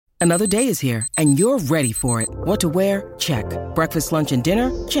Another day is here, and you're ready for it. What to wear? Check. Breakfast, lunch, and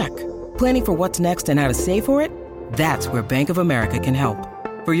dinner? Check. Planning for what's next and how to save for it? That's where Bank of America can help.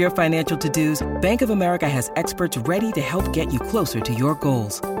 For your financial to-dos, Bank of America has experts ready to help get you closer to your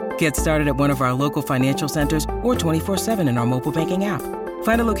goals. Get started at one of our local financial centers or 24/7 in our mobile banking app.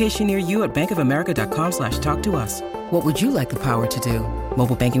 Find a location near you at bankofamerica.com/talktous. What would you like the power to do?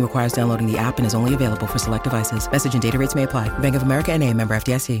 Mobile banking requires downloading the app and is only available for select devices. Message and data rates may apply. Bank of America N.A., member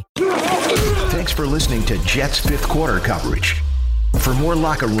FDIC. Thanks for listening to Jets fifth quarter coverage. For more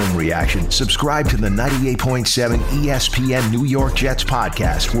locker room reaction, subscribe to the 98.7 ESPN New York Jets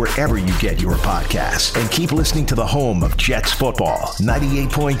podcast wherever you get your podcasts. And keep listening to the home of Jets football,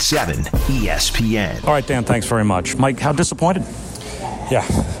 98.7 ESPN. All right, Dan, thanks very much. Mike, how disappointed? Yeah,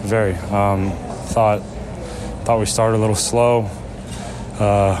 very. Thought we started a little slow.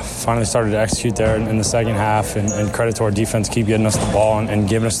 Finally started to execute there in the second half, and credit to our defense, keep getting us the ball and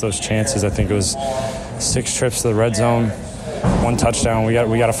giving us those chances. I think it was 6 trips to the red zone, 1 touchdown. We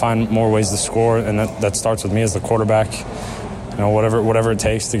got to find more ways to score, and that starts with me as the quarterback. You know, whatever it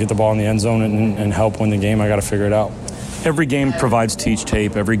takes to get the ball in the end zone and help win the game, I got to figure it out. Every game provides teach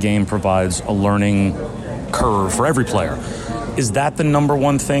tape. Every game provides a learning curve for every player. Is that the number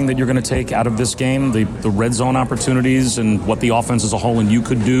one thing that you're going to take out of this game, the red zone opportunities and what the offense as a whole and you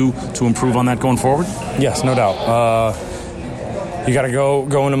could do to improve on that going forward? Yes, no doubt. You got to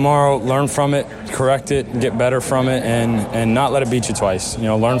go in tomorrow, learn from it, correct it, get better from it, and not let it beat you twice. You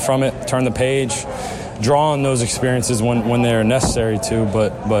know, learn from it, turn the page, draw on those experiences when they're necessary to.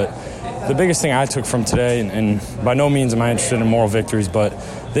 But the biggest thing I took from today, and by no means am I interested in moral victories, but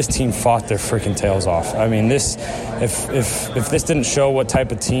this team fought their freaking tails off. I mean, if this didn't show what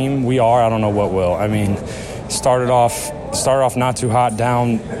type of team we are, I don't know what will. I mean, started off not too hot,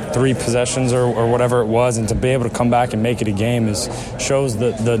 down 3 possessions or whatever it was, and to be able to come back and make it a game shows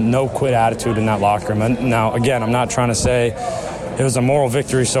the no quit attitude in that locker room. And now, again, I'm not trying to say it was a moral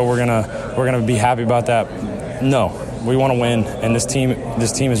victory, so we're gonna be happy about that. No. We want to win, and this team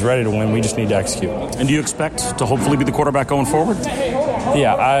is ready to win. We just need to execute. And do you expect to hopefully be the quarterback going forward?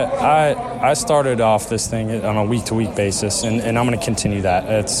 Yeah, I started off this thing on a week-to-week basis, and I'm going to continue that.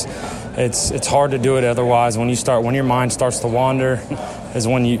 It's hard to do it otherwise. When your mind starts to wander, is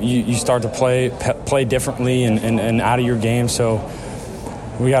when you start to play differently and out of your game. So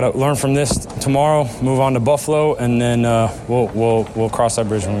we got to learn from this tomorrow, move on to Buffalo, and then we'll cross that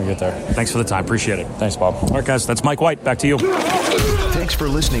bridge when we get there. Thanks for the time. Appreciate it. Thanks, Bob. All right, guys, that's Mike White. Back to you. Thanks for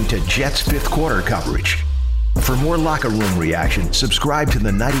listening to Jets fifth quarter coverage. For more locker room reaction, subscribe to the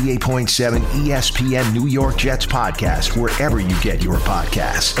 98.7 ESPN New York Jets podcast wherever you get your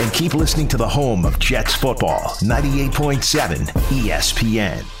podcasts. And keep listening to the home of Jets football, 98.7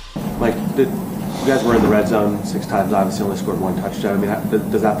 ESPN. Mike, you guys were in the red zone 6 times, obviously only scored 1 touchdown. I mean,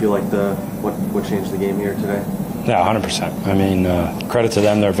 does that feel like what changed the game here today? Yeah, 100%. I mean, credit to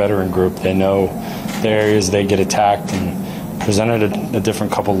them, they're a veteran group. They know the areas they get attacked and presented a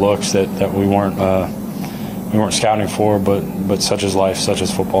different couple looks that we weren't scouting for, but such is life, such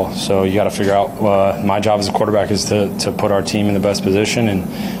is football. So you got to figure out, my job as a quarterback is to put our team in the best position, and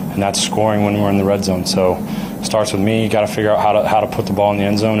that's scoring when we're in the red zone. So it starts with me. You got to figure out how to put the ball in the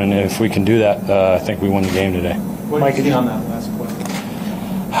end zone, and if we can do that, I think we win the game today. What did you see on that last play?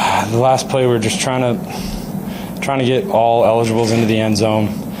 The last play, we were just trying to get all eligibles into the end zone.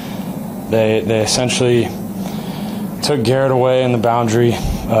 They essentially took Garrett away in the boundary.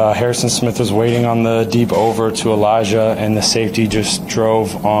 Harrison Smith was waiting on the deep over to Elijah, and the safety just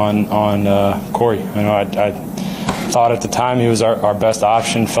drove on Corey. You know, I thought at the time he was our best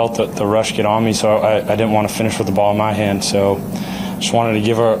option, felt the rush get on me, so I didn't want to finish with the ball in my hand. So just wanted to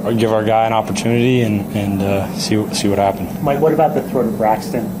give our guy an opportunity and see what happened. Mike, what about the throw to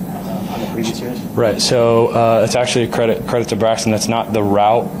Braxton on the previous years? Right, so it's actually a credit to Braxton. That's not the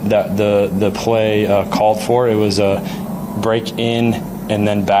route that the play called for. It was a break in and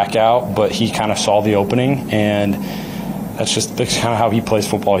then back out, but he kind of saw the opening, and that's kind of how he plays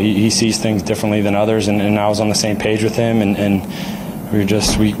football. He sees things differently than others, and I was on the same page with him, and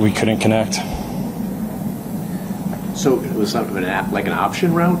we couldn't connect. So it was something like an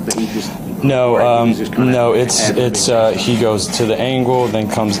option route that he just he goes to the angle, then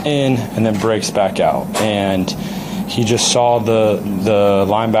comes in, and then breaks back out, and he just saw the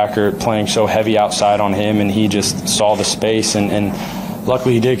linebacker playing so heavy outside on him, and he just saw the space, and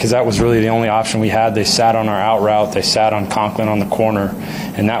luckily he did, because that was really the only option we had. They sat on our out route. They sat on Conklin on the corner,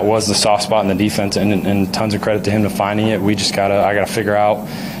 and that was the soft spot in the defense, and tons of credit to him to finding it. I got to figure out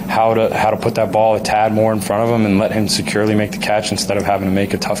how to put that ball a tad more in front of him and let him securely make the catch instead of having to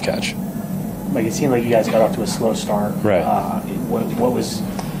make a tough catch. Like, it seemed like you guys got off to a slow start. Right. What was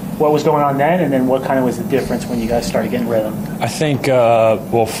what was going on then, and then what kind of was the difference when you guys started getting rhythm? I think,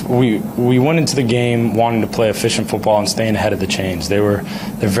 we went into the game wanting to play efficient football and staying ahead of the chains. They're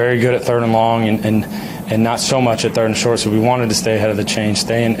very good at third and long and not so much at third and short, so we wanted to stay ahead of the chain,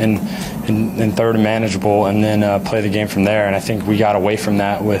 stay in third and manageable, and then play the game from there. And I think we got away from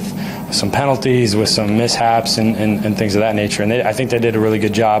that with some penalties, with some mishaps and things of that nature. And I think they did a really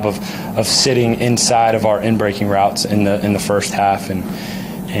good job of sitting inside of our in-breaking routes in the first half.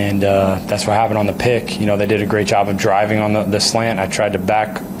 And that's what happened on the pick. You know, they did a great job of driving on the slant. I tried to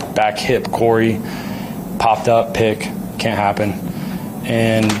back hip Corey, popped up, pick, can't happen.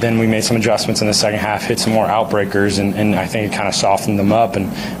 And then we made some adjustments in the second half, hit some more outbreakers, and I think it kind of softened them up, and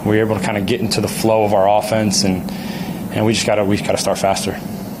we were able to kind of get into the flow of our offense, and we just got to start faster.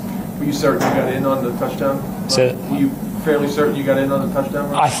 Were you certain you got in on the touchdown? Were you fairly certain you got in on the touchdown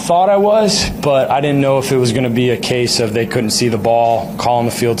run? I thought I was, but I didn't know if it was going to be a case of they couldn't see the ball, calling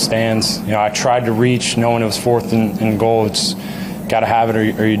the field stands. You know, I tried to reach, knowing it was 4th and goal. It's got to have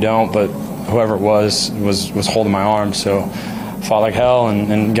it or you don't, but whoever it was holding my arm, so fought like hell,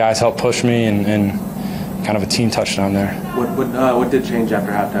 and guys helped push me, and kind of a team touchdown there. What did change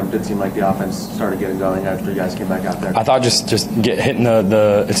after halftime? It did seem like the offense started getting going after you guys came back out there. I thought just hitting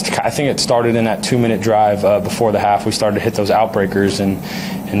I think it started in that 2-minute drive before the half. We started to hit those outbreakers,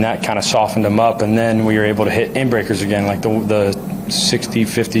 and that kind of softened them up, and then we were able to hit inbreakers again, like the 60,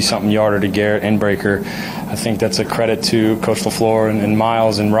 50-something yarder to Garrett inbreaker. I think that's a credit to Coach LaFleur and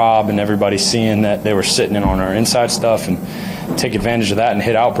Miles and Rob and everybody seeing that they were sitting in on our inside stuff and take advantage of that and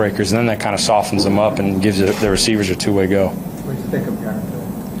hit outbreakers, and then that kind of softens them up and gives the receivers a two-way go. What do you think of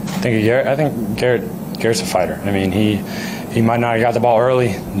Garrett? I think Garrett's a fighter. I mean, he might not have got the ball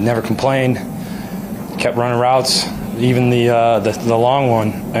early, never complained, kept running routes, even the long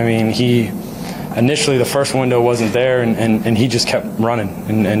one. I mean, initially the first window wasn't there, and he just kept running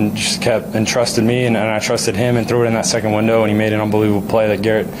and just kept and trusted me, and I trusted him, and threw it in that second window, and he made an unbelievable play that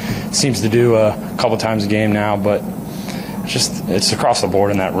Garrett seems to do a couple times a game now. But it's across the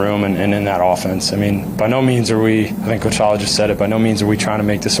board in that room and in that offense. I mean, by no means are we, I think Coach Hall just said it, by no means are we trying to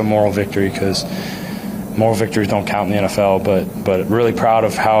make this a moral victory, because moral victories don't count in the NFL, but really proud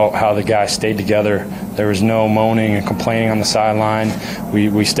of how the guys stayed together. There was no moaning and complaining on the sideline.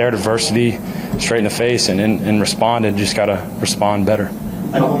 We stared adversity straight in the face and responded. Just got to respond better.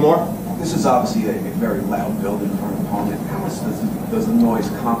 A couple more? This is obviously a very loud building for an opponent. How much does the noise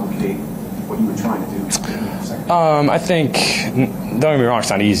complicate what you were trying to do? I think, don't get me wrong, it's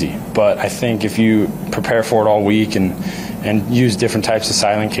not easy, but I think if you prepare for it all week and use different types of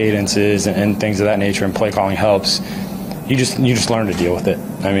silent cadences and things of that nature, and play calling helps, you just learn to deal with it.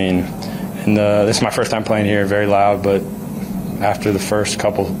 I mean, and this is my first time playing here, very loud, but after the first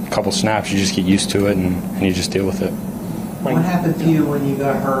couple snaps, you just get used to it and you just deal with it. What happened to you when you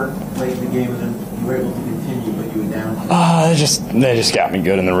got hurt late in the game and then you were able to continue, but you were down? They just got me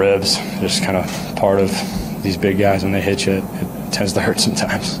good in the ribs. Just kind of part of these big guys. When they hit you, it tends to hurt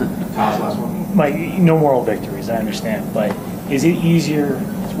sometimes. Last one. Mike, no moral victories, I understand, but is it easier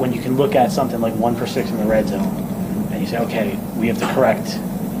when you can look at something like 1 for 6 in the red zone and you say, okay, we have to correct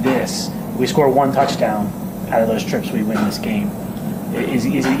this. We score 1 touchdown out of those trips, we win this game. Is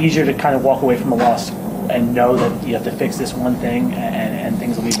it easier to kind of walk away from a loss and know that you have to fix this one thing and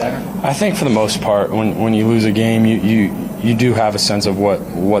things will be better? I think for the most part, when you lose a game, you do have a sense of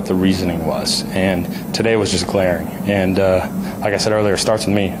what the reasoning was, and today was just glaring. And like I said earlier, it starts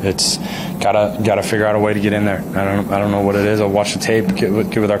with me. It's gotta figure out a way to get in there. I don't know what it is. I'll watch the tape, get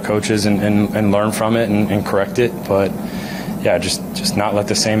with our coaches, and learn from it and correct it. But yeah, just not let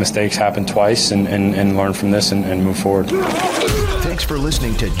the same mistakes happen twice, and learn from this and move forward. Thanks for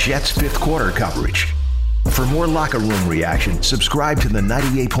listening to Jets Fifth Quarter coverage. For more locker room reaction, subscribe to the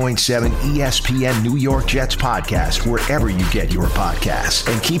 98.7 ESPN New York Jets podcast wherever you get your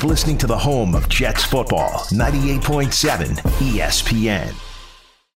podcasts. And keep listening to the home of Jets football, 98.7 ESPN.